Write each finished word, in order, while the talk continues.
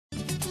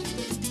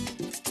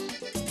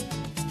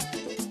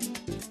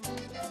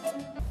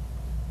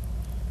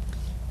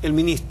El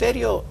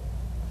Ministerio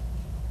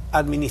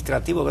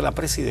Administrativo de la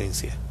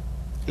Presidencia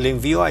le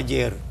envió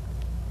ayer,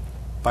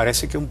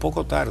 parece que un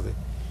poco tarde,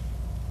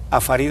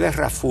 a Faride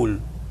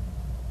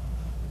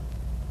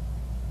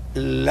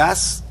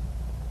las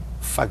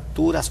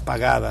facturas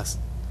pagadas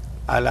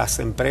a las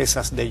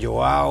empresas de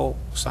Joao,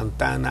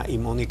 Santana y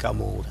Mónica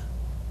Moura.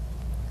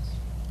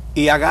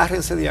 Y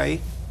agárrense de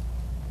ahí.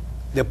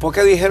 Después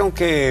que dijeron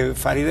que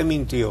Faride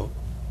mintió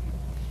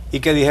y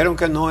que dijeron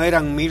que no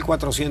eran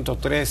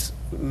 1.403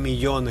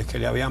 millones que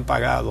le habían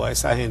pagado a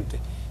esa gente,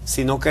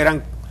 sino que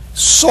eran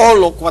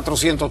solo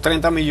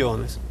 430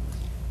 millones,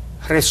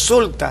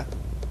 resulta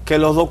que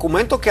los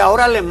documentos que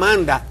ahora le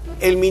manda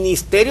el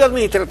Ministerio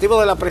Administrativo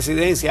de la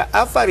Presidencia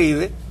a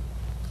Faride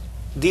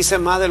dice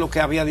más de lo que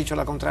había dicho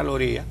la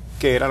Contraloría,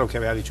 que era lo que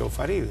había dicho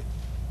Faride.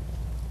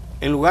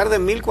 En lugar de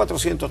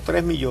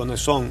 1.403 millones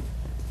son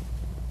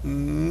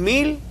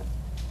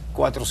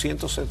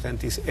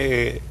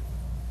 1.476,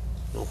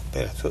 no,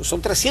 espera,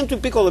 son 300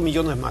 y pico de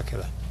millones más que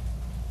da.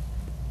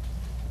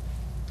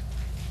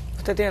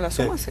 ¿Usted tiene la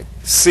suma? Sí.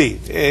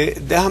 Sí,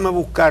 déjame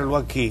buscarlo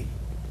aquí,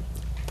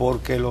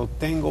 porque lo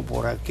tengo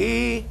por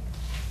aquí,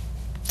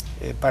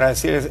 para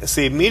decir,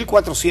 sí,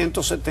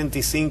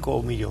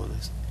 1.475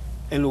 millones,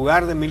 en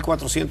lugar de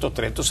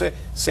 1.403, entonces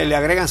se le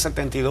agregan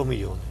 72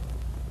 millones.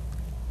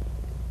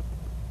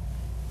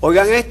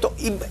 Oigan esto,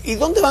 ¿y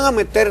dónde van a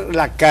meter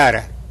la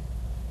cara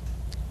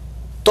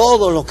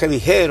todos los que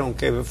dijeron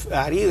que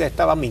Faride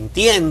estaba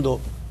mintiendo?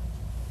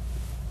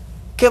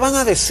 ¿Qué van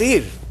a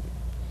decir?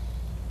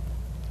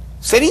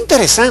 Sería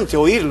interesante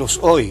oírlos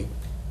hoy,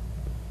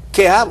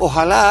 que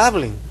ojalá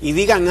hablen y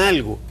digan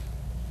algo,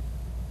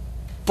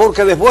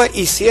 porque después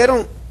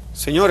hicieron,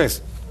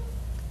 señores,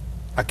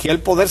 aquí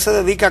el poder se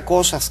dedica a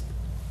cosas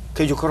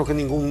que yo creo que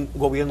ningún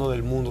gobierno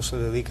del mundo se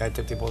dedica a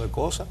este tipo de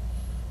cosas,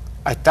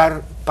 a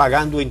estar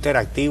pagando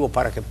interactivos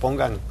para que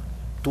pongan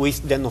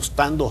tweets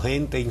denostando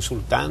gente,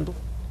 insultando.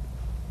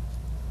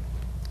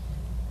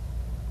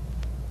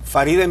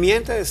 Faride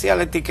miente, decía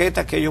la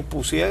etiqueta que ellos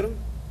pusieron.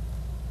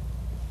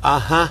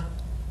 Ajá.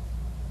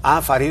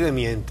 Ah, Faride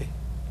miente.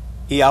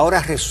 Y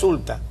ahora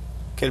resulta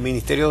que el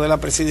Ministerio de la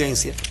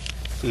Presidencia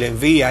le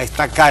envía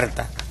esta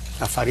carta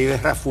a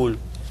Faride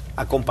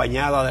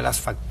acompañada de las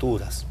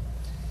facturas.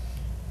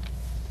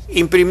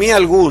 Imprimí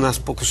algunas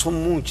porque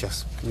son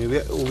muchas. Me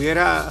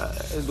hubiera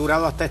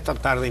durado hasta esta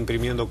tarde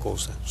imprimiendo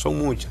cosas. Son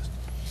muchas.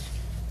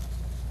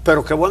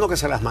 Pero qué bueno que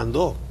se las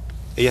mandó.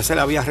 Ella se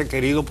la había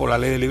requerido por la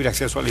Ley de Libre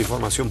Acceso a la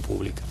Información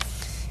Pública.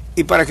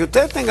 Y para que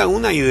ustedes tengan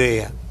una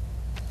idea,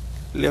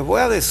 les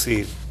voy a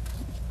decir,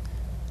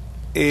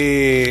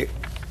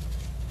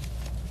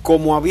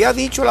 como había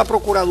dicho la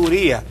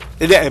Procuraduría,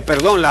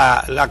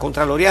 la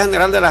Contraloría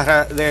General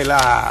de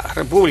la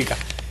República,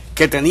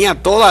 que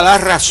tenía toda la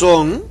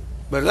razón,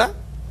 ¿verdad?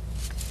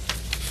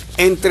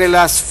 Entre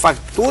las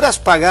facturas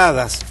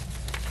pagadas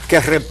que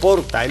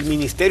reporta el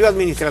Ministerio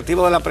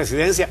Administrativo de la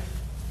Presidencia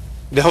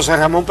de José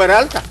Ramón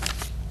Peralta,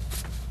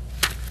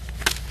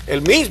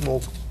 el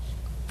mismo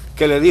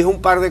que le dijo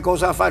un par de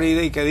cosas a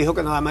Faride y que dijo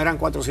que nada más eran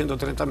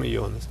 430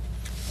 millones.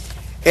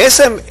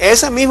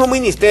 Ese mismo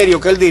ministerio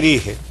que él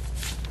dirige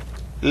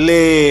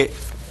le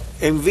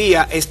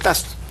envía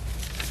estas,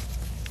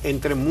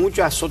 entre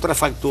muchas otras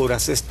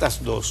facturas,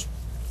 estas dos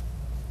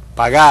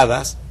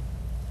pagadas,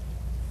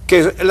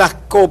 que las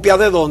copias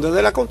de dónde,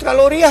 de la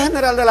Contraloría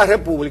General de la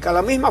República,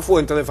 la misma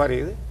fuente de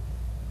Faride.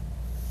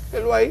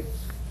 Él ahí.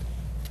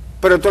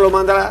 Pero esto lo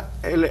manda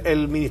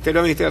el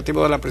Ministerio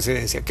Administrativo de la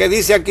Presidencia. ¿Qué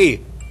dice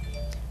aquí?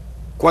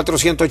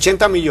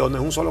 480 millones,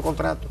 un solo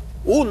contrato.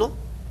 Uno.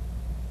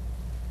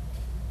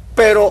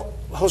 Pero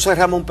José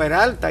Ramón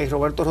Peralta y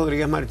Roberto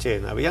Rodríguez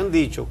Marchena habían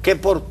dicho que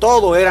por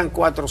todo eran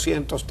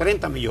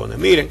 430 millones.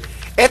 Miren,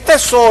 este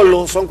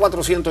solo son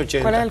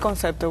 480. ¿Cuál es el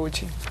concepto,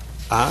 Huchi?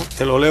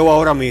 Te lo leo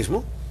ahora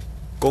mismo,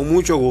 con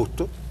mucho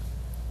gusto.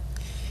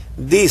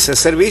 Dice: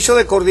 servicio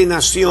de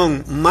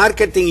coordinación,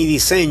 marketing y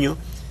diseño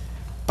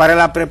para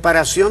la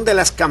preparación de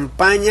las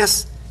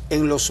campañas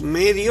en los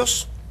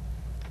medios.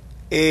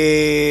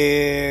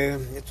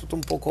 Esto está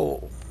un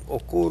poco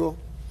oscuro.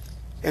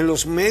 En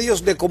los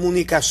medios de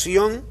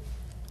comunicación,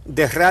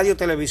 de radio,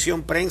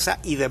 televisión, prensa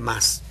y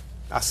demás.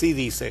 Así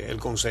dice el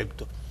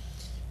concepto.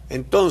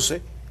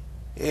 Entonces,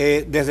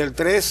 desde el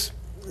 3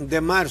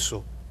 de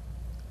marzo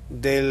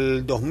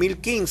del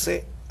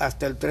 2015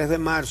 hasta el 3 de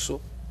marzo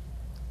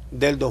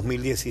del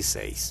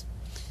 2016.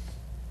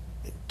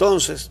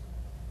 Entonces,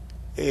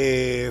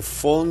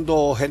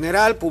 Fondo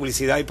General,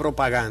 Publicidad y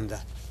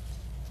Propaganda.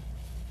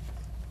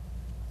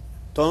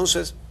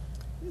 Entonces,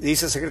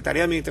 dice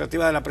Secretaría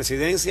Administrativa de la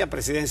Presidencia,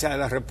 Presidencia de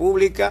la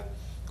República,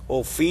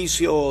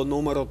 oficio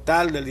número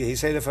tal del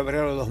 16 de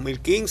febrero de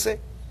 2015.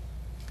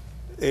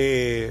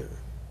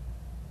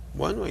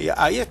 Bueno, y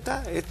ahí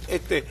está.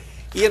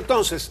 Y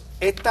entonces,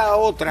 esta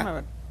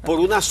otra, por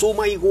una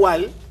suma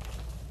igual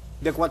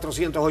de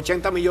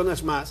 480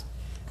 millones más,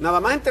 nada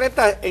más entre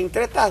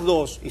estas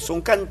dos, y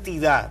son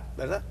cantidad,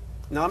 ¿verdad?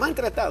 Nada más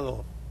entre estas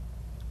dos,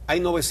 hay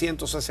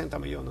 960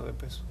 millones de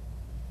pesos.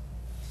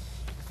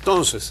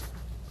 Entonces,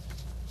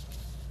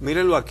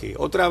 mírenlo aquí,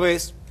 otra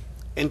vez,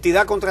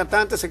 entidad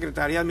contratante,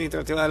 Secretaría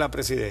Administrativa de la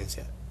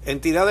Presidencia,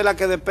 entidad de la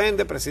que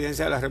depende,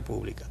 Presidencia de la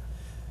República,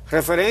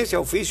 referencia,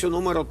 oficio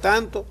número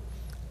tanto,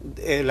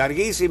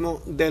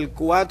 larguísimo, del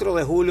 4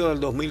 de julio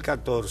del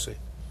 2014,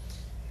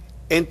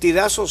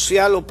 entidad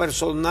social o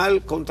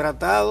personal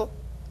contratado,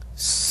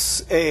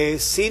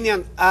 Cine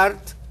and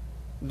Art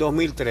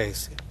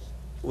 2013,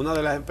 una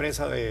de las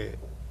empresas de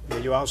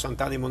Joao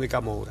Santana y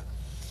Mónica Moura,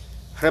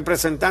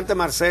 representante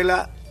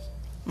Marcela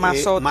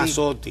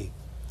Mazzotti,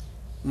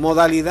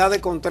 modalidad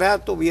de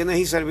contrato, bienes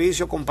y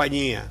servicios,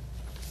 compañía,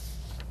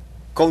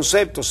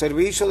 concepto,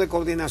 servicio de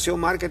coordinación,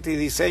 marketing y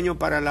diseño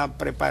para la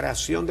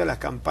preparación de las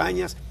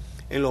campañas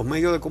en los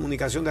medios de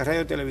comunicación de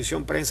radio,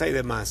 televisión, prensa y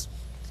demás,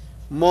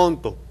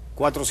 monto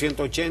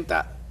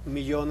 480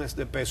 millones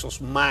de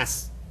pesos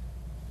más.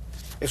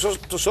 Esos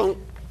son,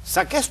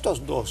 saqué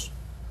estos dos.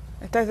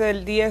 Esta es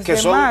del 10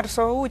 de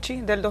marzo,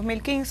 Huchi, del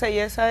 2015, y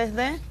esa es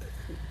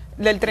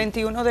del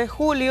 31 de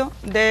julio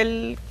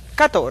del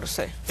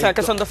 14. O sea,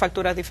 que son dos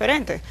facturas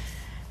diferentes.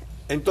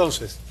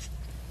 Entonces,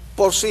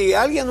 por si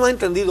alguien no ha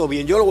entendido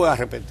bien, yo lo voy a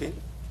repetir.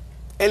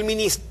 El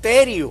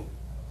Ministerio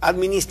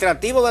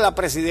Administrativo de la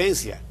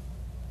Presidencia,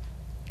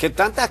 que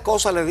tantas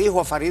cosas le dijo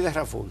a Faride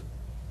Raful,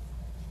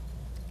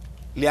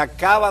 le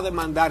acaba de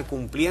mandar,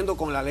 cumpliendo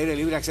con la Ley de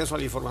Libre Acceso a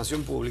la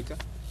Información Pública,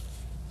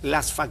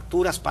 las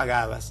facturas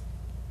pagadas,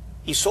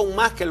 y son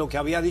más que lo que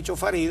había dicho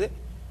Faride,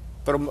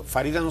 pero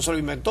Faride no se lo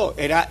inventó,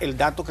 era el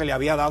dato que le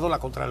había dado la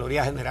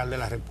Contraloría General de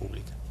la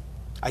República.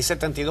 Hay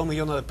 72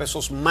 millones de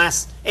pesos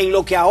más en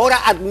lo que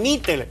ahora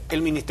admite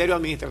el Ministerio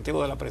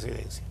Administrativo de la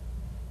Presidencia.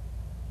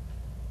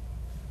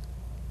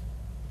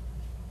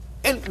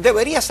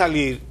 Debería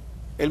salir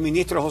el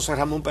ministro José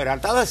Ramón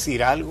Peralta a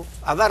decir algo,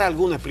 a dar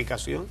alguna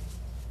explicación,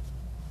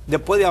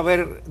 después de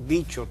haber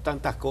dicho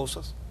tantas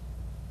cosas,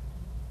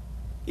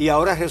 y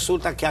ahora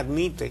resulta que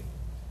admite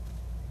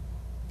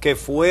que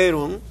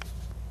fueron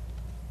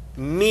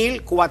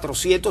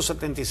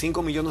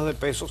 1.475 millones de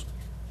pesos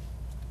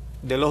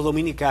de los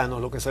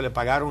dominicanos lo que se le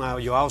pagaron a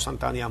Joao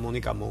Santana y a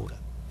Mónica Moura.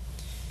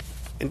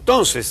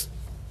 Entonces,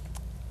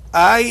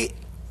 hay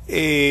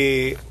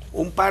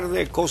un par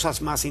de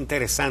cosas más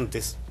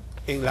interesantes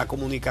en la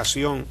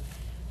comunicación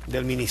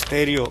del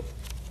Ministerio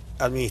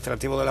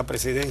Administrativo de la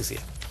Presidencia.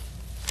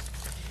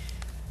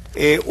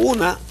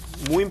 Una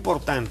muy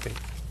importante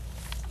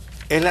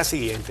es la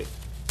siguiente.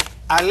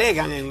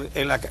 Alegan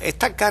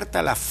esta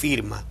carta la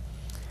firma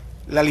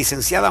la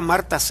licenciada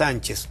Marta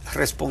Sánchez,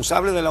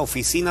 responsable de la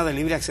Oficina de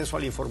Libre Acceso a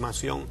la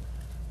Información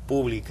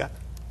Pública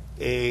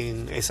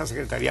en esa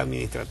Secretaría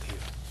Administrativa.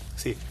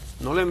 Sí,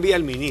 no la envía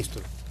el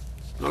ministro,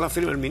 no la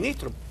firma el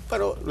ministro,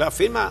 pero la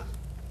firma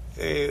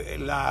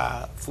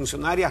la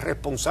funcionaria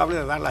responsable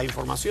de dar las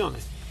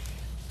informaciones.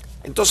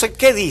 Entonces,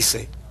 ¿qué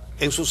dice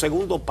en su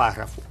segundo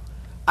párrafo?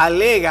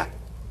 Alega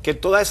que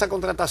todas esas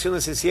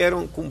contrataciones se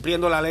hicieron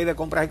cumpliendo la ley de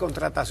compras y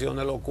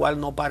contrataciones, lo cual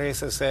no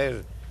parece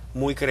ser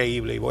muy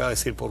creíble, y voy a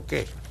decir por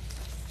qué.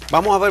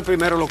 Vamos a ver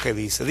primero lo que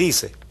dice.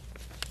 Dice,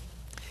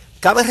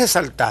 cabe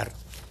resaltar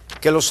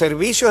que los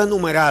servicios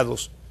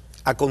enumerados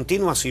a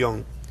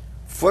continuación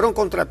fueron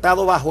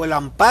contratados bajo el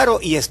amparo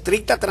y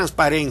estricta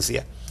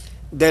transparencia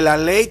de la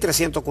Ley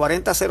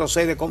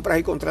 340-06 de compras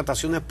y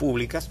contrataciones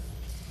públicas,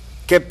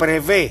 que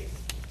prevé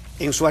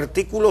en su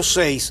artículo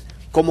 6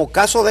 como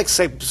caso de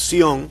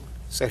excepción,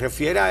 se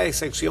refiere a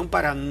excepción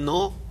para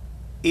no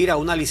ir a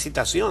una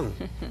licitación,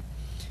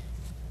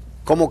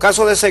 como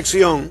caso de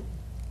excepción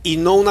y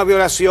no una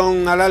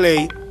violación a la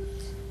ley,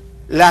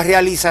 la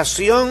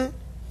realización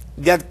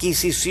de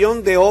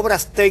adquisición de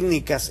obras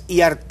técnicas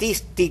y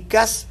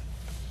artísticas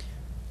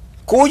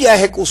cuya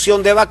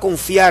ejecución deba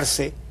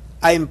confiarse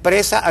a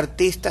empresas,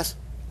 artistas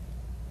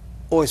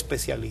o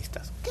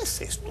especialistas. ¿Qué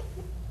es esto?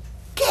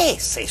 ¿Qué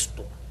es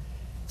esto?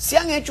 Se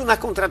han hecho unas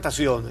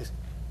contrataciones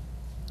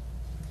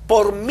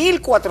por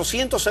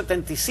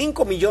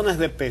 1.475 millones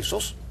de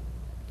pesos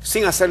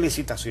sin hacer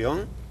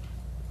licitación.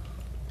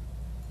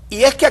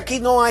 Y es que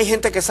aquí no hay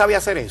gente que sabe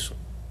hacer eso.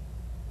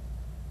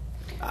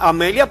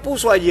 Amelia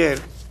puso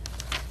ayer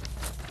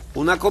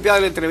una copia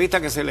de la entrevista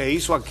que se le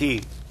hizo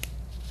aquí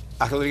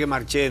a Rodríguez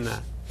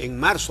Marchena en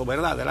marzo,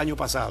 ¿verdad?, del año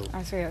pasado.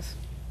 Así es.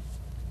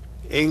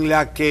 En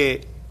la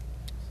que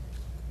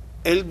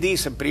él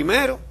dice,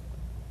 primero,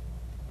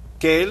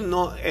 que él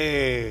no,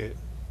 que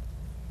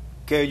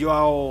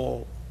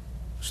Joao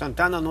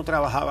Santana no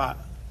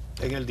trabajaba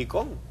en el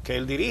DICOM, que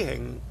él dirige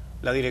en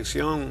la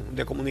Dirección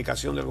de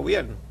Comunicación del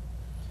Gobierno,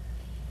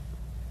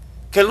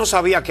 que él no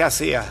sabía qué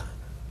hacía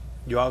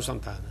Joao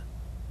Santana,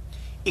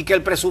 y que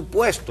el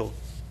presupuesto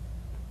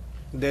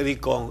de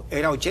DICOM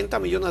era 80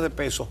 millones de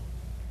pesos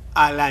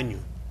al año.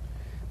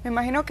 Me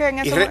imagino que en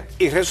eso...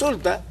 Y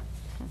resulta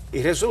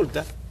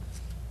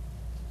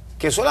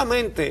que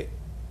solamente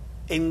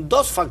en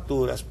dos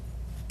facturas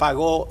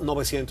pagó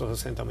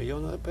 960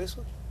 millones de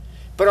pesos.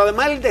 Pero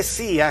además él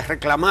decía,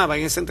 reclamaba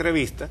en esa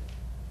entrevista,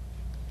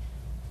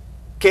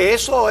 que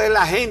eso es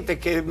la gente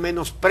que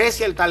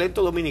menosprecia el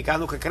talento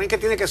dominicano, que creen que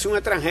tiene que ser un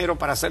extranjero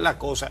para hacer las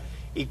cosas,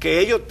 y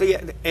que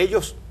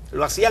ellos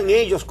lo hacían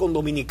ellos con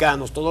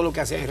dominicanos, todo lo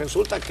que hacían. Y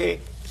resulta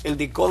que el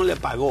DICOM le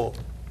pagó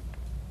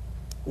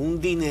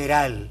un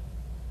dineral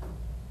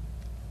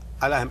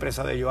a las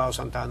empresas de Joao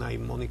Santana y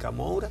Mónica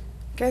Moura.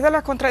 ¿Qué es de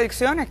las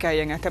contradicciones que hay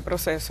en este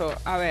proceso?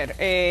 A ver,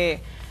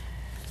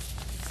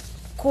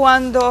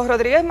 cuando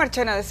Rodríguez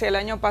Marchena decía el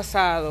año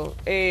pasado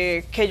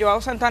que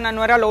Joao Santana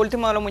no era lo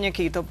último de los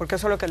muñequitos, porque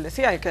eso es lo que él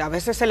decía, que a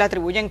veces se le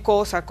atribuyen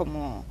cosas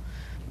como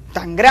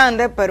tan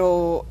grandes,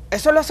 pero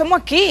eso lo hacemos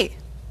aquí.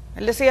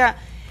 Él decía,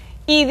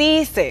 y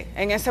dice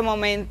en ese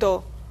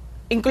momento,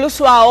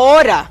 incluso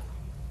ahora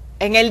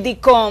en el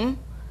DICOM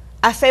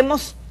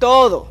hacemos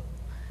todo.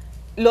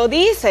 Lo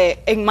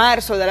dice en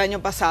marzo del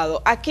año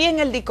pasado, aquí en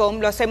el DICOM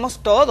lo hacemos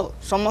todo,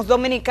 somos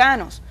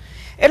dominicanos.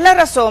 Es la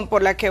razón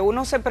por la que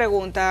uno se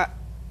pregunta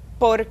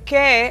por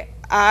qué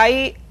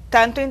hay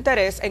tanto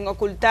interés en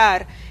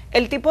ocultar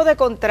el tipo de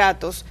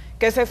contratos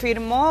que se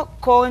firmó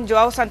con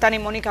Joao Santana y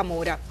Mónica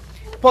Moura.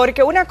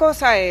 Porque una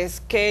cosa es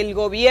que el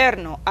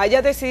gobierno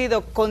haya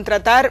decidido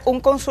contratar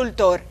un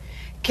consultor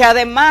que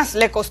además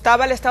le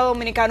costaba al Estado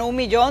Dominicano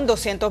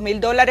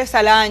 $1.200.000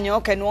 al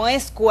año, que no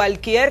es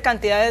cualquier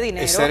cantidad de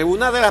dinero. Esa era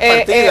una de las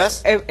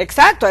partidas.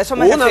 Exacto, eso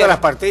me refiero. Una de las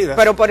partidas.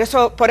 Pero por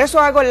eso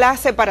hago la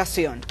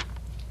separación.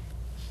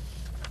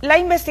 La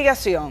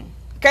investigación,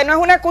 que no es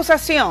una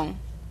acusación,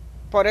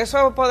 por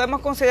eso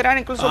podemos considerar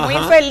incluso muy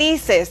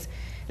infelices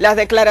las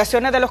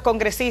declaraciones de los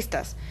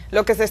congresistas.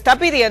 Lo que se está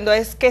pidiendo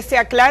es que se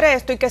aclare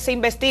esto y que se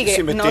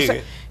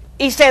investigue.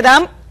 Y se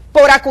dan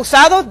por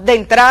acusados de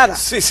entrada.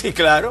 Sí, sí,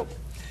 claro.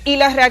 Y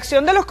la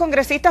reacción de los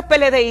congresistas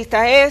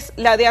PLDistas es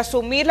la de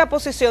asumir la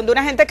posición de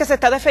una gente que se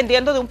está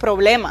defendiendo de un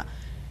problema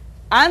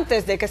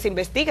antes de que se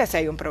investigue si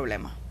hay un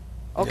problema.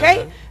 ¿Ok?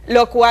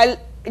 Lo cual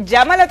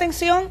llama la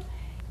atención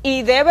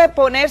y debe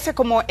ponerse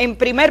como en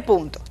primer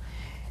punto.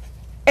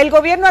 El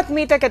gobierno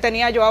admite que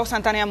tenía a Joao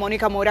Santana y a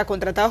Mónica Moura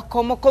contratados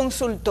como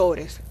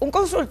consultores. Un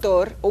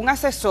consultor, un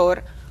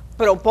asesor,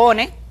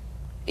 propone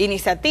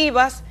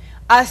iniciativas,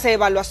 hace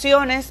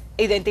evaluaciones,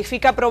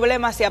 identifica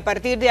problemas y a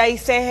partir de ahí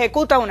se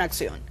ejecuta una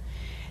acción.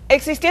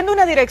 Existiendo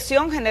una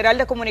Dirección General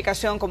de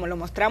Comunicación, como lo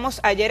mostramos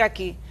ayer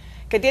aquí,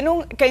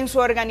 que en su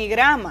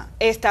organigrama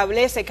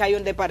establece que hay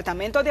un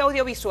departamento de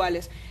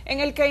audiovisuales en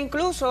el que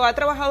incluso ha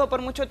trabajado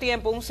por mucho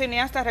tiempo un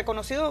cineasta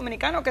reconocido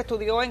dominicano que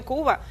estudió en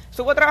Cuba.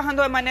 Estuvo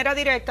trabajando de manera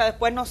directa,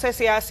 después no sé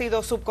si ha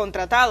sido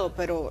subcontratado,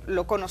 pero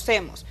lo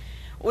conocemos.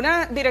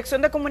 Una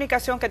Dirección de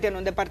Comunicación que tiene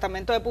un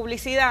departamento de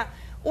publicidad.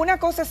 Una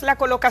cosa es la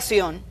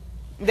colocación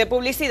de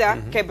publicidad,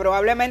 que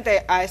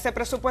probablemente a ese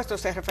presupuesto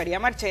se refería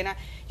Marchena,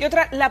 y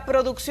otra, la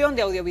producción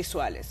de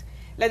audiovisuales.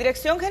 La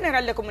Dirección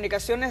General de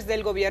Comunicaciones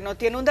del Gobierno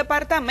tiene un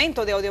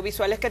departamento de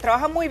audiovisuales que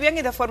trabaja muy bien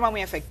y de forma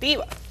muy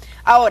efectiva.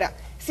 Ahora,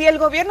 si el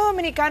gobierno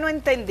dominicano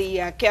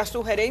entendía que a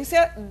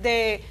sugerencia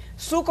de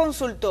su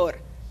consultor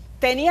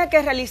tenía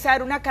que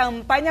realizar una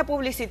campaña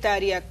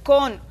publicitaria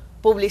con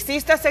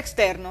publicistas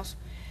externos,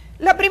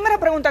 la primera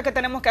pregunta que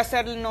tenemos que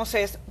hacernos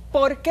es,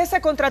 ¿por qué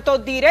se contrató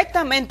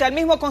directamente al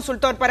mismo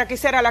consultor para que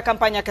hiciera la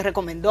campaña que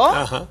recomendó?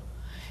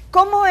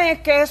 ¿Cómo es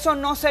que eso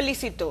no se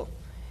licitó?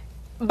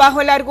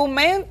 Bajo el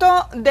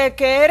argumento de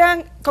que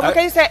eran, ¿cómo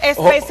que dice?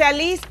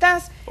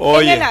 Especialistas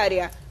en el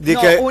área. No,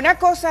 una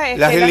cosa es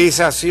la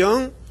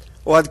realización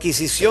o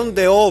adquisición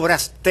de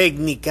obras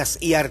técnicas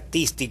y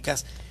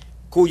artísticas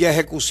cuya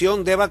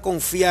ejecución deba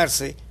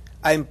confiarse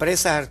a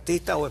empresas,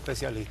 artistas o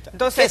especialistas.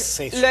 Entonces,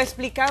 ¿qué es eso? Lo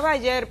explicaba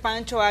ayer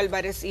Pancho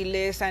Álvarez y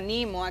les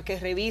animo a que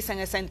revisen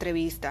esa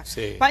entrevista.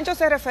 Pancho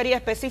se refería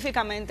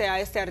específicamente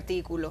a este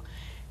artículo.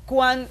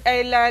 Cuando,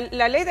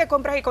 la ley de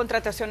compras y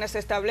contrataciones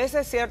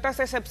establece ciertas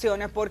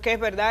excepciones porque es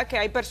verdad que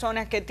hay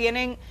personas que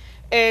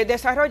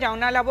desarrollan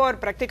una labor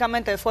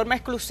prácticamente de forma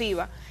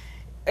exclusiva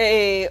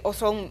o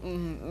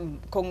son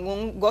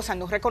gozan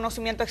de un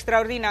reconocimiento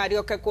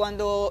extraordinario que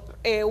cuando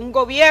un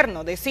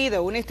gobierno decide,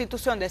 una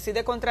institución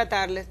decide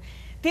contratarles,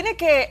 tiene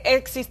que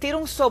existir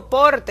un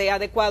soporte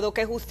adecuado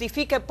que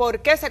justifique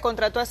por qué se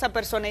contrató a esa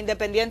persona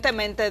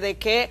independientemente de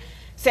que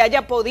se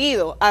haya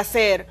podido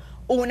hacer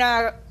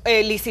una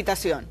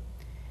licitación.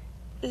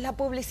 La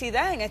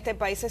publicidad en este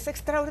país es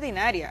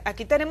extraordinaria.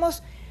 Aquí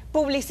tenemos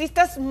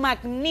publicistas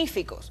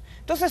magníficos.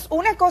 Entonces,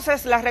 una cosa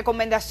es la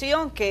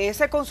recomendación que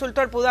ese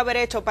consultor pudo haber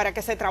hecho para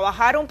que se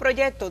trabajara un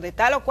proyecto de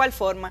tal o cual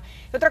forma,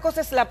 y otra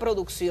cosa es la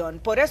producción.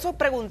 Por eso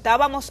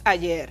preguntábamos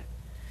ayer,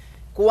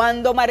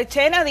 cuando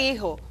Marchena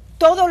dijo,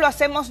 todo lo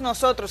hacemos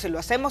nosotros y lo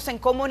hacemos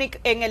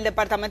en el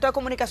Departamento de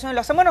Comunicación y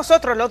lo hacemos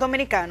nosotros los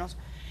dominicanos,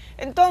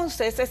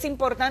 entonces es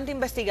importante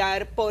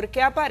investigar por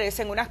qué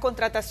aparecen unas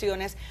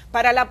contrataciones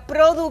para la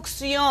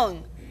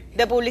producción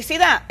de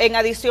publicidad. En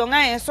adición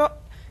a eso,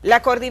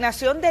 la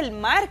coordinación del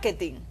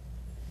marketing.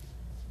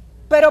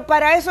 Pero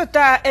para eso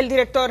está el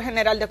director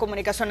general de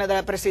comunicaciones de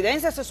la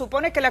presidencia. Se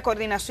supone que la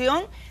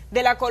coordinación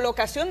de la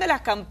colocación de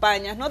las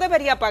campañas no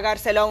debería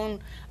pagársela a un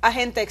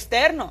agente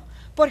externo,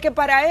 porque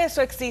para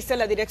eso existe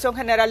la Dirección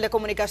General de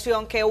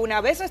Comunicación, que una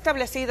vez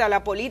establecida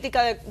la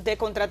política de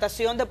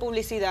contratación de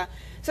publicidad,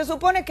 se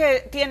supone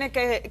que tiene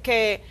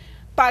que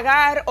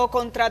pagar o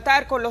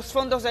contratar con los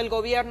fondos del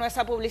gobierno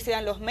esa publicidad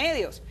en los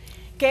medios.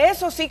 que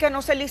eso sí que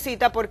no se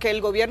licita porque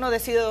el gobierno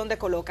decide dónde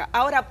coloca.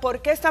 Ahora,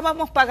 ¿por qué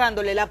estábamos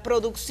pagándole la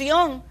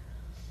producción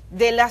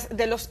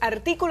de los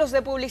artículos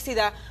de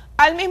publicidad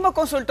al mismo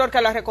consultor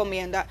que la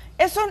recomienda?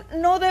 Eso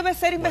no debe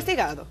ser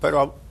investigado.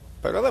 Pero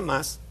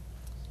además,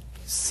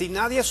 si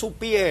nadie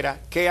supiera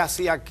qué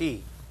hacía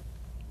aquí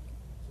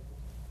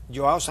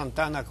Joao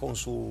Santana con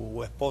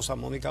su esposa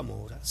Mónica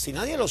Moura, si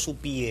nadie lo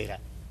supiera,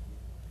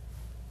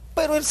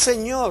 pero el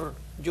señor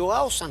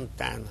Joao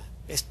Santana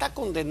está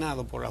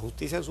condenado por la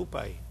justicia de su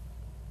país,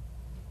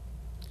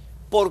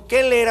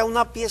 porque él era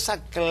una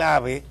pieza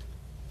clave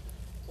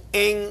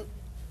en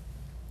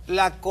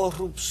la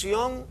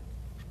corrupción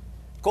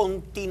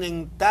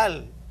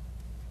continental,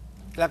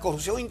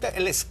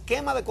 el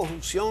esquema de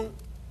corrupción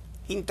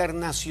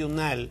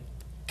internacional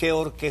que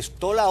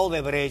orquestó la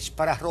Odebrecht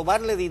para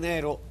robarle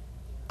dinero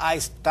a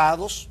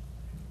estados,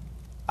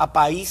 a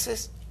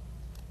países.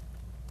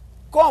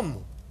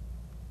 ¿Cómo?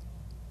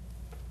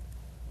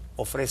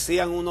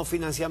 Ofrecían unos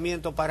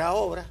financiamientos para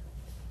obras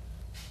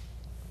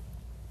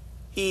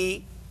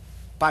y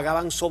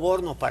pagaban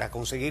sobornos para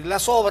conseguir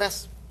las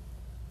obras.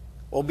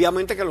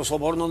 Obviamente que los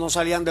sobornos no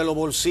salían de los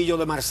bolsillos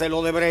de Marcelo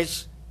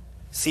Odebrecht,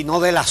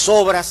 sino de las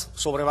obras,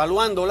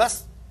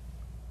 sobrevaluándolas.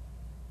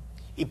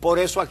 Y por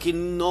eso aquí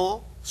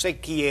no se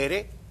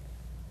quiere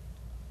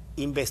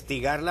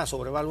investigar la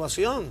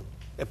sobrevaluación.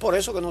 Es por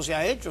eso que no se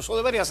ha hecho. Eso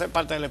debería ser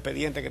parte del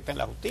expediente que está en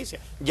la justicia.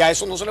 Ya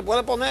eso no se le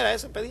puede poner a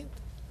ese expediente.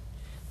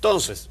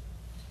 Entonces,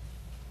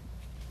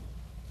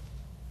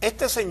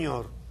 este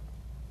señor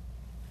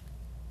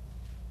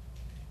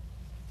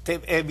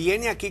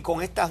viene aquí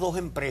con estas dos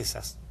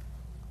empresas,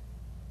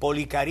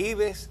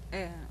 Policaribes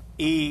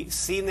y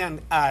Cine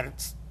and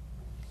Arts,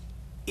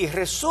 y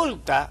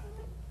resulta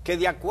que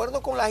de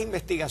acuerdo con las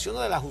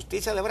investigaciones de la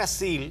justicia de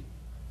Brasil,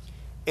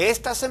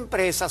 estas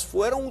empresas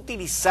fueron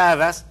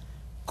utilizadas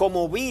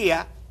como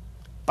vía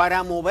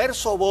para mover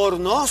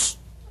sobornos,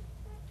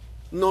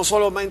 no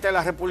solamente en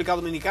la República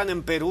Dominicana,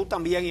 en Perú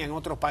también y en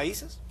otros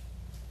países.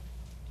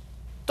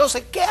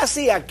 Entonces, ¿qué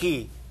hacía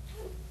aquí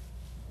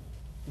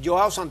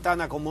Joao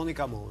Santana con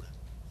Mónica Moura?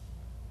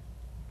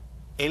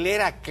 Él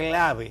era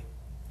clave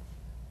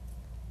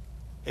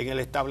en el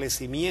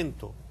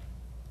establecimiento,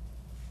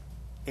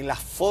 en la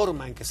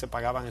forma en que se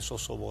pagaban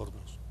esos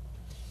sobornos.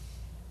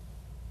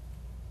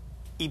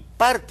 Y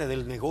parte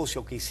del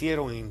negocio que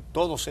hicieron en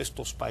todos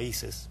estos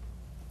países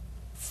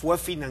fue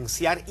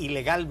financiar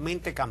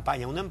ilegalmente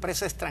campañas, una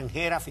empresa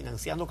extranjera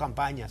financiando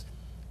campañas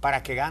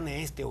para que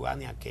gane este o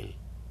gane aquel.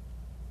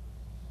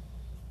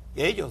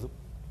 Y ellos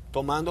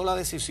tomando la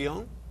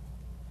decisión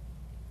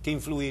que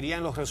influiría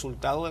en los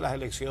resultados de las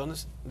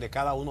elecciones de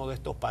cada uno de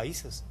estos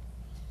países.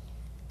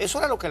 Eso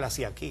era lo que él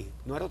hacía aquí,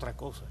 no era otra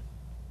cosa.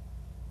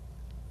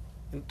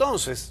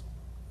 Entonces,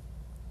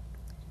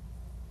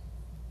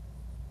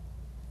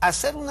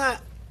 hacer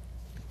una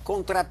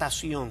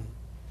contratación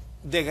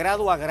de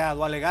grado a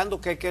grado, alegando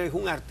que es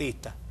un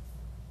artista,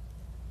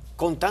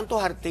 con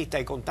tantos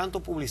artistas y con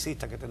tantos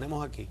publicistas que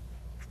tenemos aquí,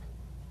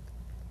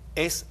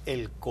 es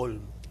el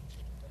colmo.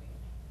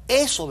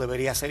 Eso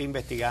debería ser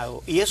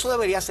investigado y eso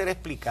debería ser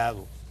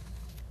explicado.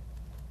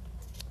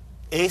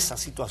 Esa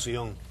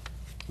situación.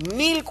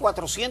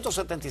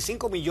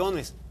 1.475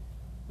 millones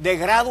de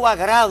grado a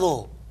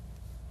grado.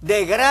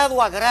 De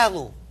grado a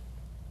grado.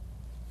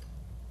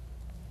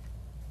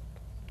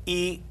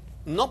 Y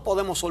no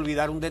podemos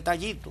olvidar un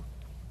detallito.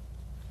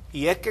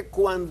 Y es que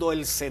cuando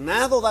el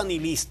Senado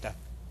danilista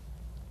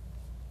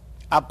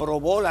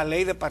aprobó la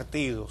ley de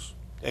partidos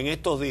en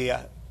estos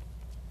días,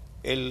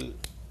 el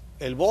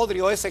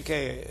bodrio ese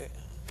que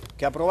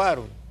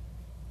aprobaron,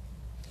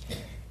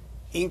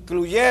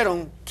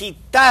 incluyeron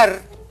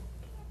quitar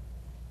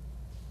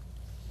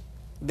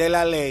de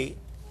la ley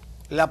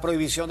la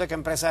prohibición de que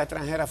empresas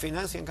extranjeras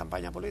financien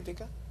campaña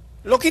política.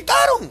 Lo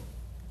quitaron.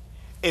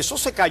 Eso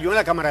se cayó en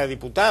la Cámara de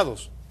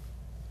Diputados,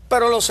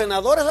 pero los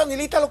senadores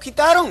danilistas lo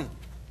quitaron.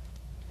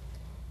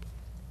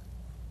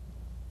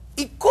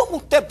 ¿Y cómo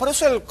usted, por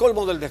eso es el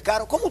colmo del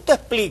descaro, cómo usted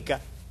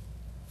explica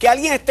que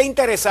alguien esté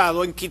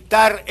interesado en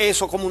quitar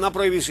eso como una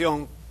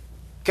prohibición,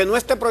 que no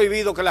esté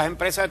prohibido que las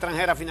empresas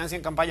extranjeras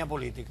financien campaña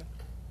política?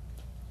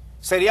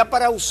 Sería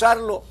para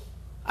usarlo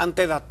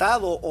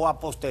antedatado o a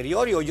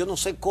posteriori, o yo no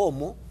sé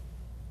cómo,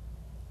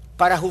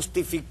 para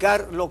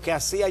justificar lo que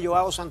hacía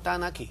Joao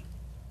Santana aquí.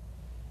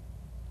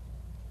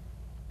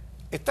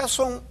 Estas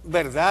son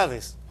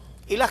verdades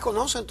y las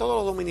conocen todos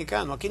los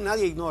dominicanos. Aquí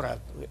nadie ignora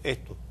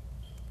esto.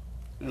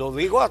 Lo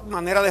digo a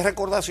manera de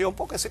recordación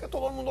porque sé que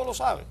todo el mundo lo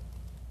sabe.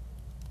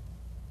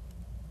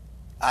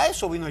 A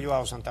eso vino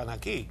Joao Santana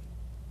aquí.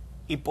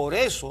 Y por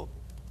eso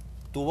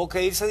tuvo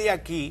que irse de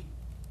aquí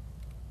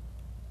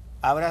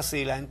a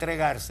Brasil a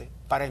entregarse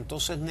para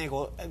entonces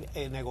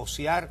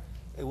negociar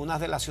unas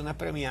delaciones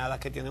premiadas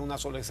que tienen una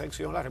sola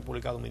excepción, la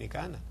República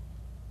Dominicana.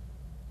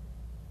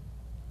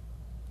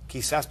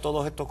 Quizás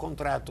todos estos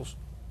contratos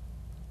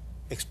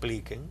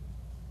expliquen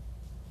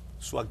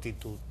su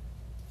actitud.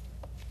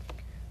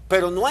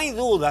 Pero no hay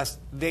dudas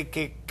de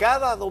que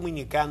cada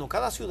dominicano,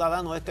 cada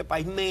ciudadano de este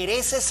país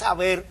merece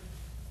saber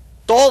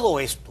todo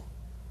esto.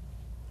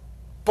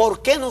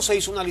 ¿por qué no se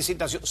hizo una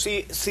licitación?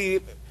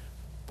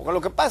 Porque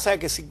lo que pasa es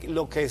que si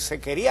lo que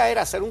se quería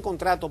era hacer un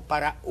contrato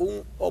para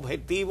un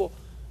objetivo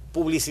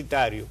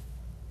publicitario,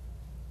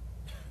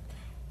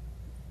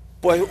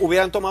 pues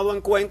hubieran tomado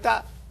en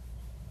cuenta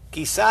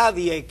quizás a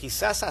 10,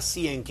 quizás a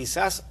 100,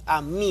 quizás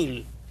a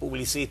 1000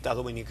 publicistas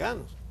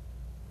dominicanos.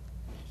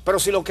 Pero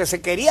si lo que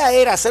se quería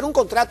era hacer un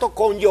contrato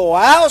con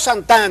Joao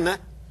Santana,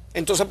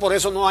 entonces por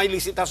eso no hay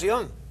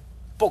licitación,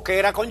 porque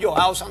era con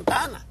Joao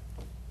Santana.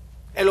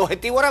 El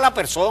objetivo era la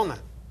persona,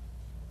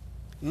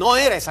 no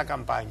era esa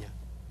campaña,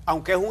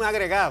 aunque es un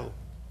agregado.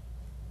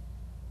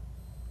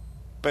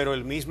 Pero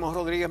el mismo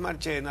Rodríguez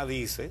Marchena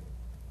dice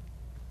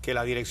que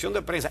la dirección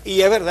de prensa,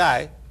 y es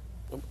verdad,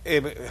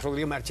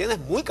 Rodríguez Marchena es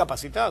muy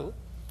capacitado,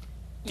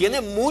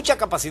 tiene mucha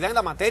capacidad en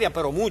la materia,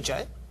 pero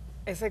mucha,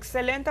 Es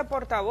excelente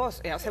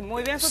portavoz, hace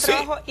muy bien su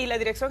trabajo, y la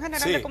Dirección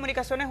General de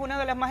Comunicación es una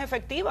de las más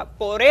efectivas.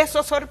 Por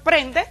eso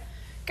sorprende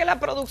que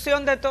la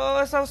producción de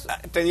todos esos...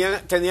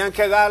 Tenían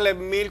que darle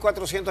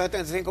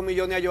 1.475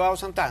 millones a Joao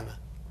Santana,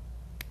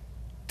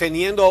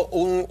 teniendo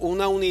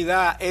una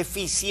unidad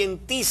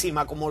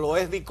eficientísima como lo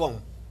es DICOM.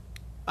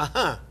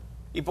 Ajá.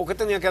 ¿Y por qué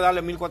tenían que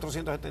darle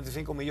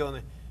 1.475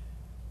 millones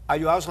a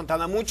Joao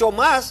Santana? Mucho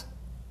más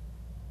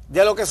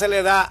de lo que se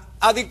le da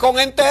a DICOM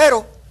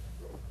entero,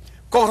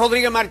 con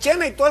Rodríguez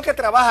Marchena y todo el que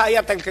trabaja ahí,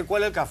 hasta el que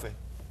cuela el café.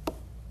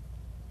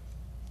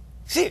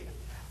 Sí.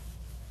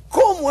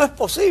 ¿Cómo es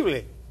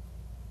posible?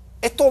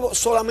 Esto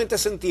solamente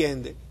se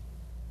entiende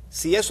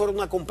si eso era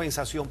una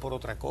compensación por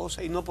otra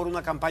cosa y no por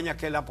una campaña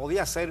que la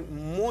podía hacer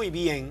muy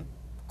bien,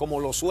 como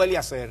lo suele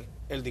hacer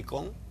el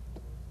DICOM.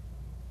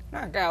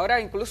 No, que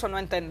ahora incluso no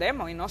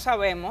entendemos y no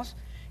sabemos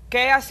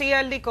qué hacía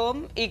el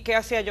DICOM y qué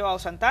hacía Joao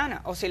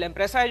Santana, o si la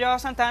empresa de Joao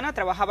Santana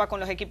trabajaba con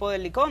los equipos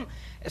del DICOM.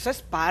 Eso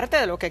es parte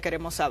de lo que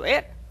queremos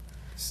saber.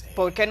 Sí.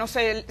 Porque no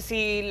sé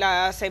si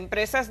las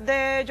empresas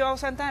de Joao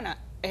Santana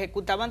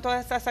ejecutaban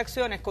todas estas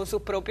acciones con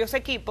sus propios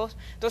equipos,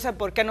 entonces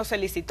 ¿por qué no se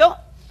licitó?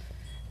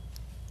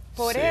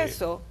 Por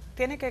eso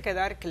tiene que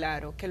quedar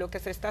claro que lo que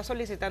se está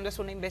solicitando es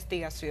una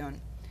investigación,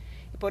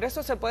 y por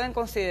eso se pueden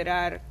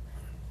considerar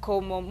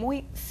como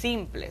muy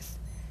simples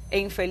e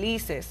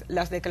infelices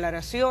las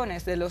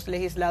declaraciones de los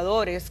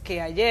legisladores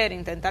que ayer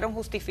intentaron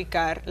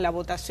justificar la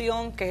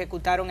votación que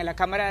ejecutaron en la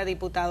Cámara de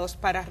Diputados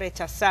para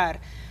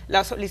rechazar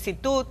la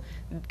solicitud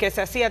que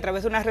se hacía a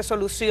través de una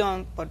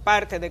resolución por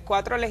parte de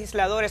 4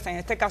 legisladores, en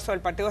este caso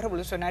del Partido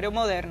Revolucionario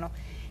Moderno,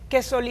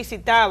 que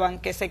solicitaban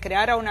que se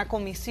creara una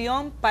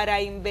comisión para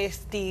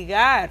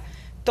investigar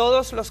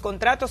todos los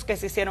contratos que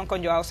se hicieron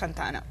con Joao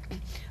Santana.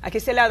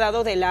 Aquí se le ha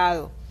dado de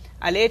lado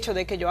al hecho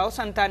de que Joao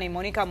Santana y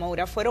Mónica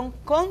Moura fueron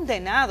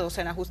condenados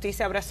en la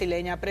justicia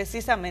brasileña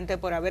precisamente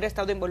por haber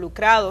estado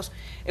involucrados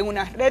en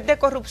una red de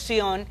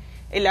corrupción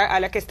a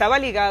la que estaba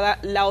ligada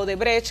la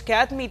Odebrecht, que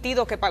ha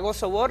admitido que pagó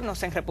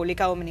sobornos en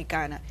República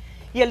Dominicana.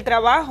 Y el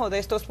trabajo de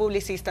estos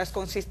publicistas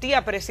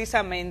consistía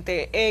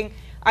precisamente en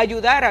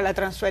ayudar a la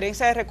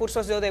transferencia de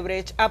recursos de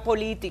Odebrecht a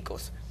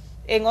políticos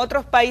en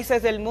otros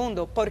países del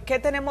mundo. ¿Por qué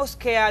tenemos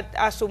que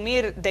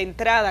asumir de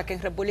entrada que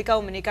en República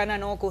Dominicana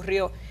no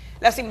ocurrió?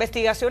 Las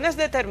investigaciones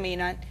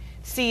determinan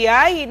si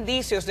hay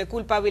indicios de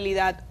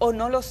culpabilidad o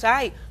no los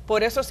hay,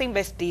 por eso se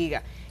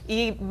investiga.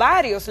 Y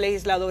varios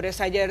legisladores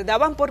ayer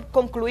daban por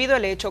concluido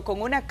el hecho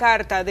con una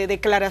carta de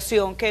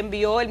declaración que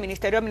envió el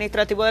Ministerio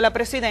Administrativo de la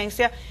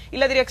Presidencia y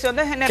la Dirección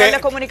General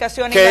de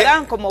Comunicaciones, y la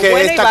dan como buena y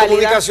válida. Esta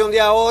comunicación de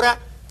ahora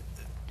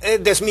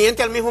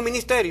desmiente al mismo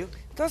ministerio.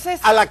 Entonces,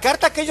 a la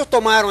carta que ellos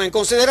tomaron en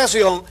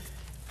consideración,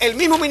 el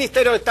mismo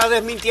ministerio está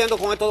desmintiendo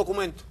con estos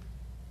documentos.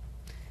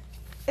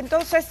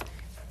 Entonces,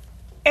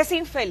 es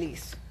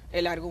infeliz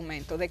el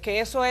argumento de que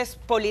eso es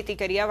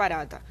politiquería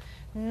barata.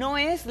 No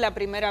es la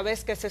primera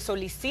vez que se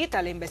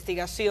solicita la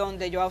investigación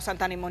de Joao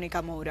Santana y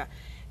Mónica Moura.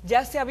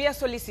 Ya se había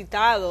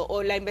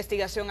solicitado la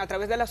investigación a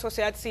través de la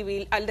sociedad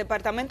civil al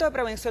Departamento de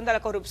Prevención de la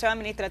Corrupción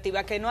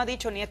Administrativa, que no ha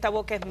dicho ni esta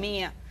boca es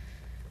mía.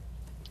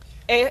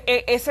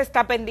 Ese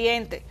está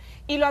pendiente.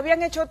 Y lo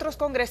habían hecho otros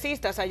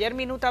congresistas. Ayer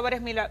Minuta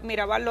Álvarez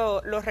Mirabal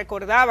lo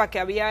recordaba, que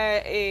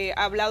había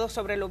hablado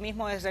sobre lo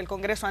mismo desde el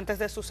Congreso antes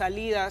de su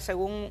salida,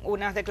 según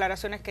unas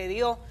declaraciones que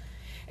dio.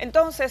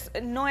 Entonces,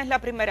 no es la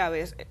primera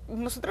vez.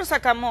 Nosotros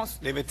sacamos...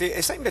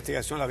 Esa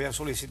investigación la habían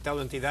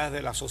solicitado entidades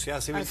de la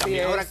sociedad civil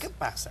también. Es. Ahora, ¿qué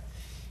pasa?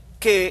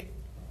 Que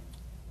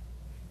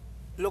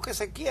lo que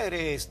se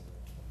quiere es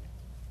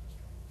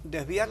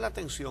desviar la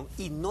atención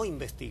y no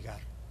investigar.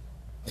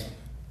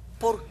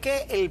 ¿Por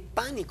qué el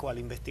pánico a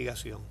la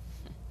investigación?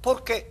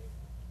 Porque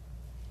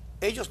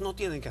ellos no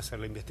tienen que hacer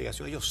la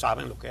investigación, ellos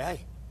saben lo que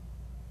hay.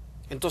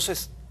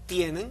 Entonces,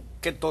 tienen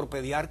que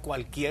torpedear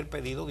cualquier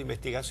pedido de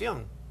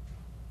investigación.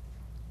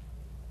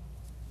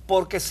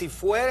 Porque si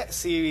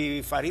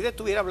Faride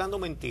estuviera hablando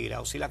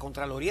mentira, o si la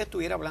Contraloría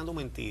estuviera hablando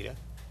mentira,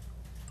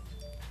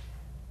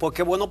 pues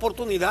qué buena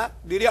oportunidad,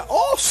 diría,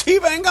 oh, sí,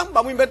 vengan,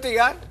 vamos a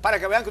investigar, para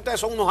que vean que ustedes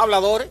son unos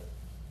habladores.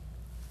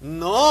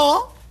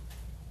 No,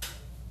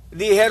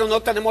 dijeron,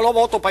 no tenemos los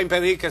votos para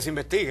impedir que se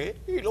investigue,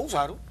 y lo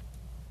usaron.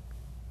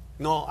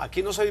 No,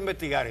 aquí no se va a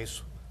investigar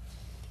eso.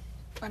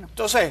 Bueno.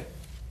 Entonces,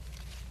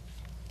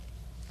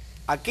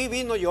 Aquí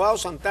vino Joao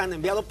Santana,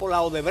 enviado por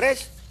la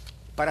Odebrecht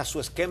para su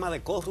esquema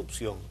de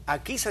corrupción.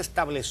 Aquí se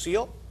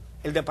estableció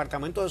el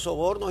Departamento de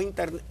Sobornos,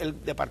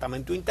 el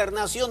Departamento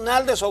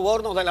Internacional de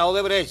Sobornos de la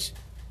Odebrecht,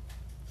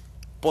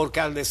 porque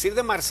al decir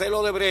de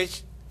Marcelo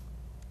Odebrecht,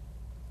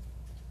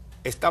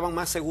 estaban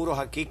más seguros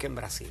aquí que en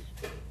Brasil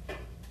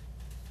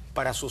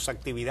para sus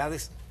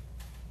actividades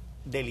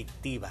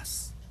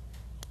delictivas.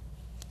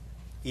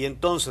 Y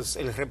entonces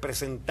el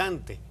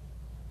representante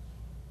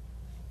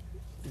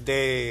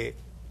de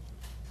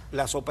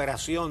las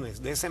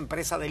operaciones de esa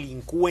empresa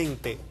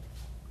delincuente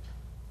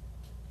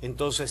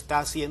entonces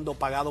está siendo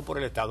pagado por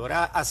el Estado.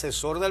 Era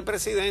asesor del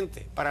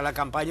presidente para la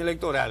campaña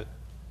electoral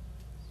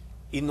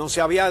y no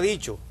se había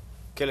dicho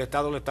que el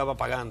Estado le estaba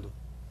pagando.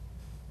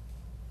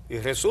 Y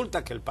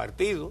resulta que el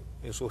partido,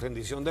 en su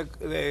rendición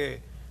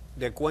de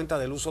cuenta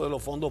del uso de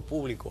los fondos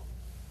públicos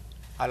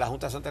a la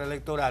Junta Central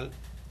Electoral,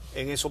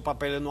 en esos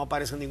papeles no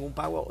aparece ningún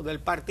pago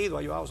del partido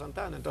a Joao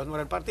Santana. Entonces no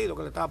era el partido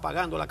que le estaba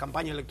pagando la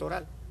campaña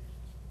electoral.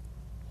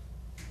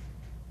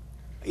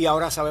 Y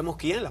ahora sabemos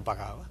quién la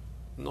pagaba.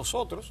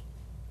 Nosotros,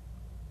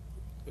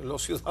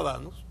 los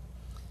ciudadanos.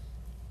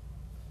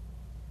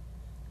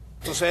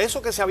 Entonces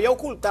eso que se había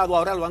ocultado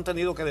ahora lo han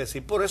tenido que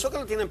decir. Por eso que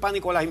le tienen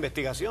pánico a las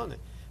investigaciones.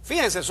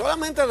 Fíjense,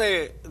 solamente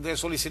de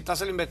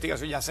solicitarse la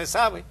investigación ya se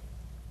sabe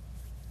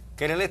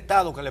que era el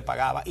Estado que le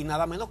pagaba y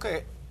nada menos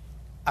que,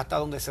 hasta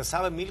donde se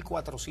sabe,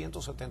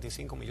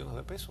 1.475 millones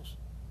de pesos.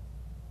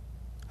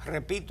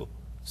 Repito,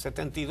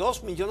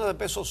 72 millones de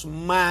pesos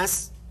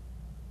más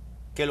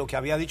que lo que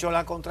había dicho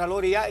la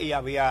Contraloría y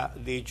había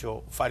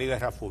dicho Faride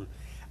Raful.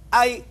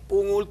 Hay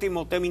un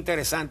último tema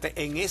interesante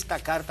en esta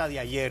carta de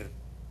ayer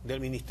del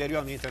Ministerio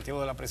Administrativo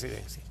de la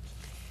Presidencia.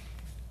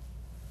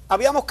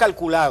 Habíamos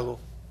calculado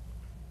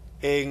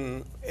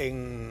en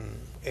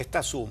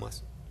estas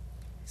sumas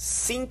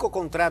 5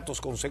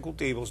 contratos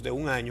consecutivos de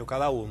un año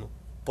cada uno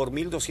por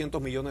 1.200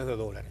 millones de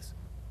dólares.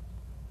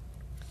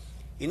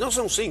 Y no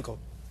son 5,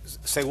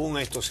 según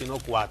esto, sino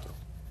 4.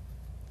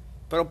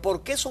 ¿Pero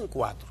por qué son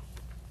 4?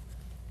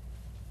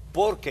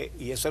 Porque,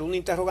 y eso era un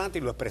interrogante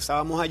y lo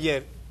expresábamos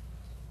ayer,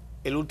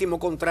 el último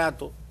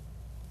contrato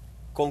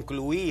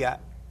concluía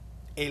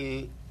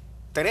el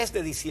 3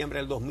 de diciembre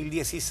del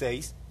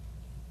 2016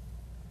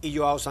 y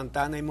Joao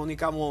Santana y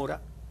Mónica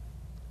Moura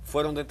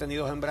fueron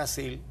detenidos en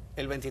Brasil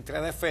el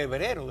 23 de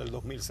febrero del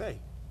 2006.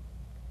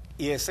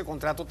 Y ese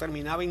contrato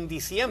terminaba en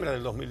diciembre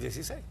del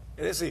 2016,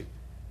 es decir,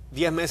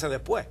 10 meses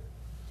después.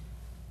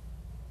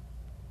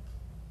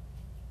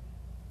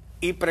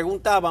 Y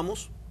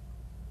preguntábamos,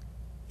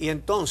 y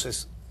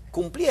entonces,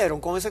 ¿cumplieron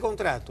con ese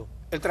contrato?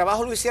 El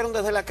trabajo lo hicieron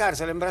desde la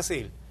cárcel en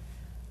Brasil.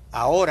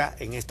 Ahora,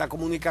 en esta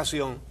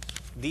comunicación,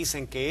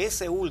 dicen que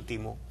ese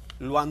último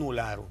lo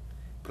anularon.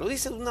 Pero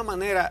dice de una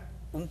manera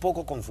un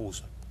poco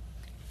confusa.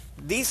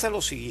 Dice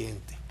lo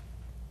siguiente.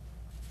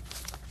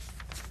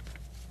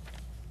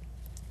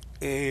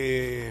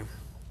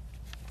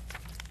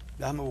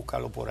 Déjame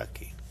buscarlo por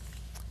aquí.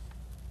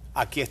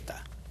 Aquí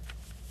está.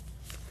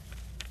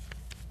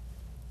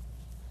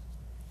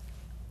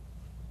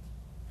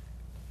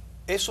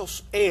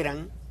 Esos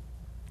eran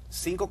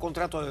 5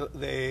 contratos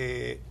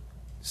de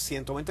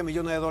 120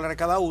 millones de dólares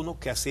cada uno,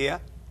 que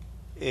hacía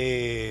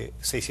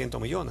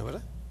 600 millones,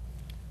 ¿verdad?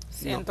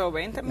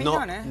 120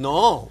 millones.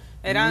 No.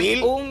 Eran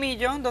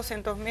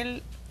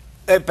 1.200.000.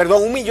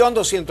 Perdón,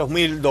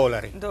 1.200.000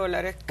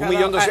 dólares.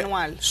 Cada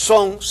anual.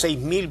 Son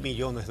 6.000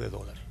 millones de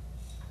dólares.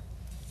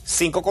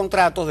 5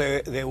 contratos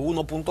de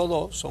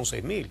 1.2 son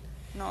 6.000.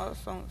 No,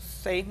 son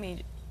 6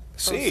 millones.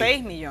 Son Sí.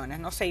 6 millones,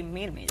 no 6.000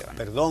 millones.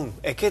 Perdón,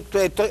 es que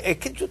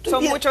yo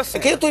Son muchos ceros.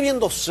 es que yo estoy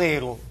viendo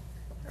cero.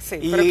 Sí,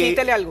 pero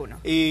quítele alguno.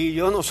 Y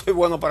yo no soy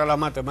bueno para las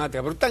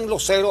matemáticas, pero están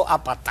los ceros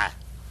a patar.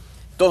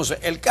 Entonces,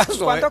 el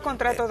caso ¿Cuántos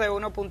contratos de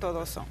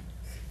 1.2 son?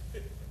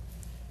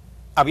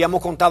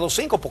 Habíamos contado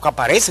 5 porque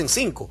aparecen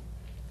 5.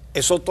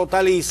 Eso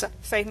totaliza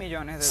 6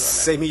 millones de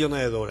dólares. 6 millones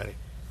de dólares.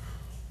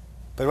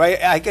 Pero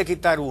hay que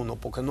quitar uno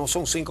porque no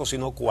son 5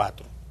 sino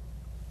 4.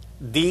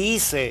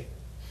 Dice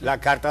la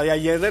carta de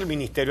ayer del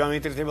Ministerio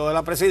Administrativo de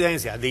la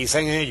Presidencia,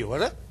 dicen ellos,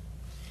 ¿verdad?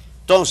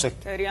 Entonces,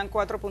 Serían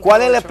 4.8.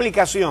 ¿cuál es la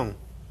explicación?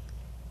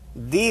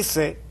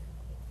 Dice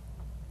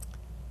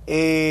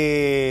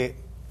que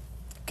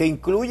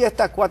incluye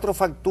estas 4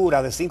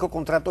 facturas de 5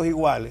 contratos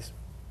iguales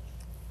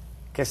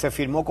que se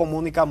firmó con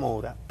Mónica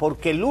Moura,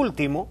 porque el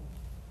último,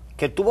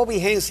 que tuvo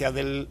vigencia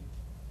del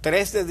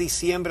 3 de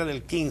diciembre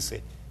del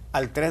 15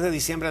 al 3 de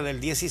diciembre del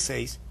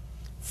 16,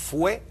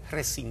 fue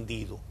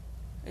rescindido.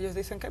 Ellos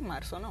dicen que en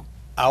marzo, ¿no?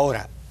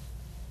 Ahora,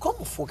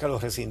 ¿cómo fue que lo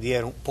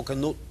rescindieron? Porque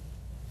no,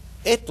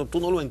 esto tú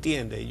no lo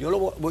entiendes. Yo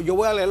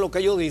voy a leer lo que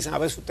ellos dicen, a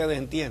ver si ustedes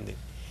entienden.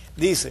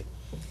 Dice,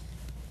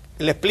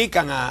 le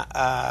explican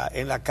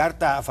en la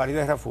carta a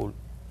Faride Raful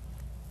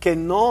que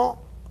no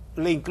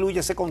le incluye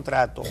ese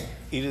contrato,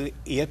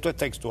 y esto es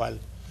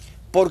textual,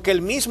 porque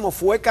el mismo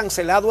fue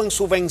cancelado en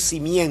su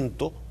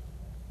vencimiento,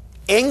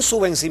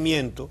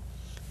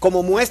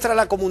 como muestra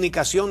la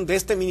comunicación de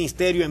este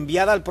ministerio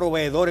enviada al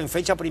proveedor en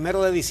fecha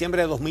 1 de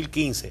diciembre de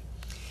 2015.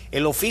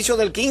 El oficio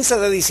del 15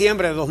 de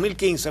diciembre de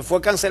 2015 fue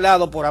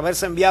cancelado por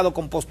haberse enviado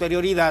con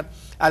posterioridad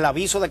al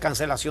aviso de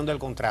cancelación del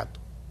contrato.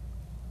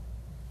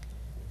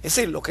 Es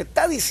decir, lo que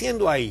está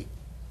diciendo ahí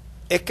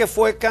es que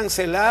fue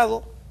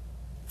cancelado,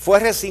 fue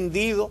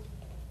rescindido,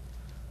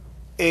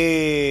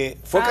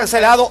 fue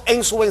cancelado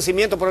en su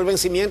vencimiento, pero el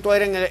vencimiento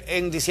era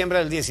en diciembre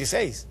del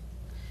 16.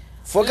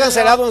 Fue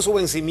cancelado en su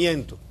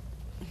vencimiento.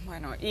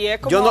 Bueno, y es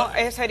como,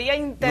 sería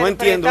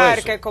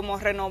interpretar que como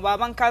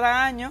renovaban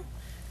cada año,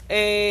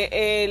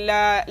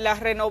 la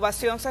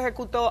renovación se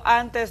ejecutó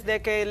antes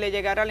de que le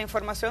llegara la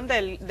información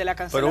de la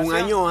cancelación. Pero un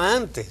año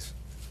antes,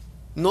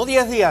 no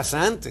 10 días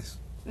antes.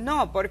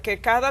 No,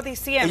 porque cada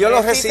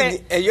diciembre, si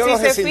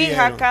se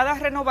fija, cada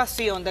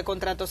renovación de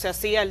contrato se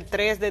hacía el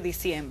 3 de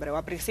diciembre o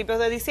a principios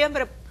de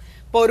diciembre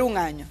por un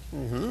año.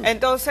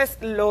 Entonces,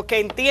 lo que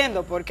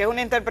entiendo, porque es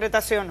una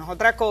interpretación, no es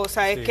otra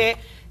cosa, es que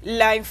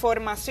la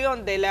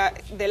información de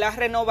la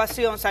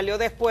renovación salió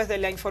después de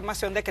la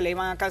información de que le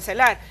iban a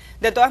cancelar.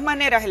 De todas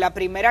maneras, en la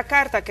primera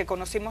carta que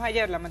conocimos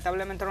ayer,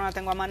 lamentablemente no la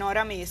tengo a mano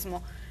ahora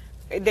mismo,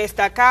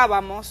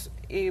 destacábamos,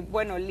 y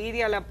bueno,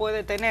 Lidia la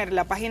puede tener,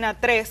 la página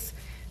 3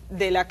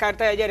 de la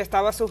carta de ayer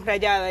estaba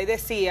subrayada y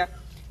decía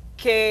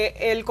que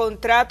el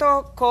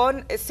contrato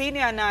con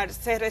Cineanar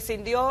se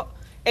rescindió,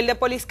 el de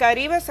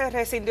Poliscaribe se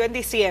rescindió en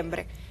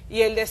diciembre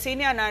y el de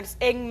Cineanar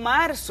en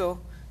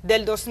marzo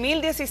del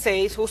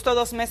 2016, justo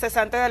 2 meses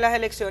antes de las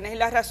elecciones, y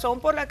la razón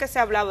por la que se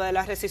hablaba de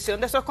la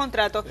rescisión de esos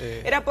contratos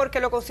era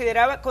porque lo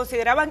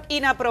consideraban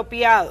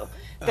inapropiado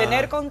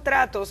tener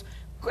contratos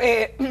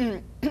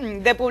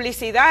de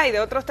publicidad y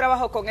de otros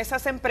trabajos con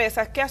esas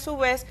empresas que a su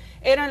vez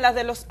eran las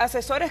de los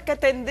asesores que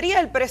tendría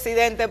el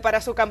presidente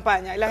para su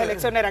campaña, y las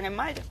elecciones eran en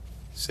mayo.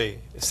 Sí,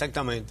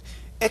 exactamente.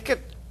 Es que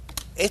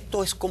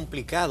esto es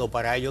complicado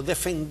para ellos.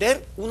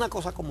 Defender una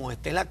cosa como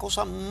esta es la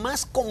cosa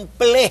más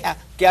compleja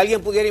que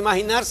alguien pudiera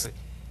imaginarse.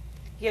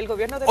 Y el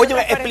gobierno Oye,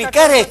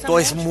 explicar esto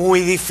es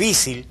muy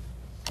difícil.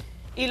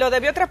 Y lo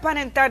debió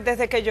transparentar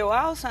desde que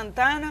Joao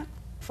Santana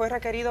fue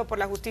requerido por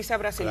la justicia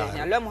brasileña.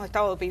 Claro. Lo hemos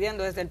estado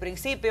pidiendo desde el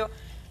principio.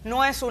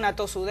 No es una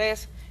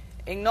tosudez.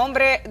 En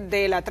nombre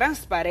de la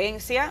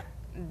transparencia,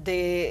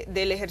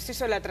 del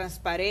ejercicio de la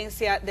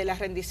transparencia, de la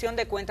rendición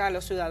de cuentas a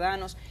los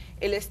ciudadanos,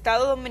 el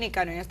Estado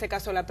Dominicano, en este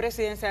caso la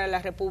Presidencia de la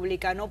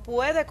República, no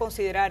puede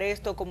considerar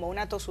esto como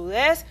una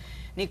tosudez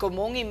ni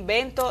como un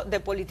invento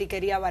de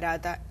politiquería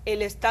barata.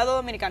 El Estado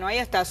Dominicano, ahí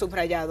está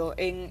subrayado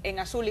en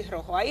azul y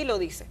rojo, ahí lo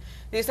dice.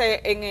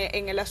 Dice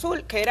en el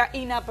azul que era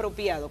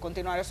inapropiado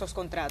continuar esos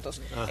contratos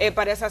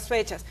para esas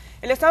fechas.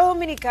 El Estado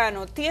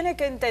Dominicano tiene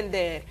que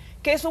entender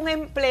que es un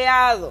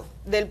empleado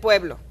del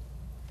pueblo,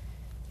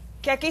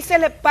 que aquí se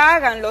le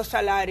pagan los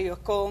salarios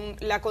con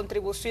la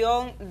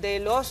contribución de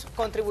los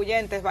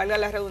contribuyentes, valga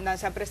la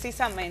redundancia,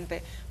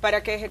 precisamente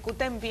para que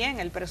ejecuten bien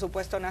el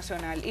presupuesto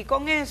nacional. Y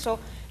con eso,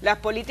 las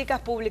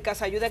políticas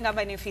públicas ayuden a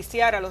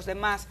beneficiar a los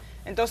demás.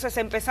 Entonces,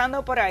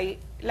 empezando por ahí,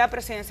 la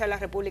Presidencia de la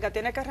República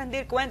tiene que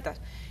rendir cuentas.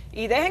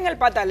 Y dejen el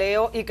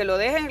pataleo y que lo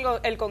dejen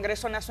el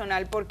Congreso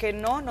Nacional, porque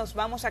no nos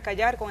vamos a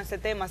callar con este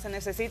tema. Se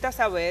necesita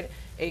saber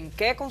en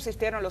qué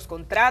consistieron los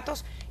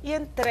contratos y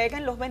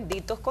entreguen los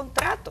benditos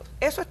contratos.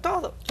 Eso es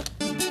todo.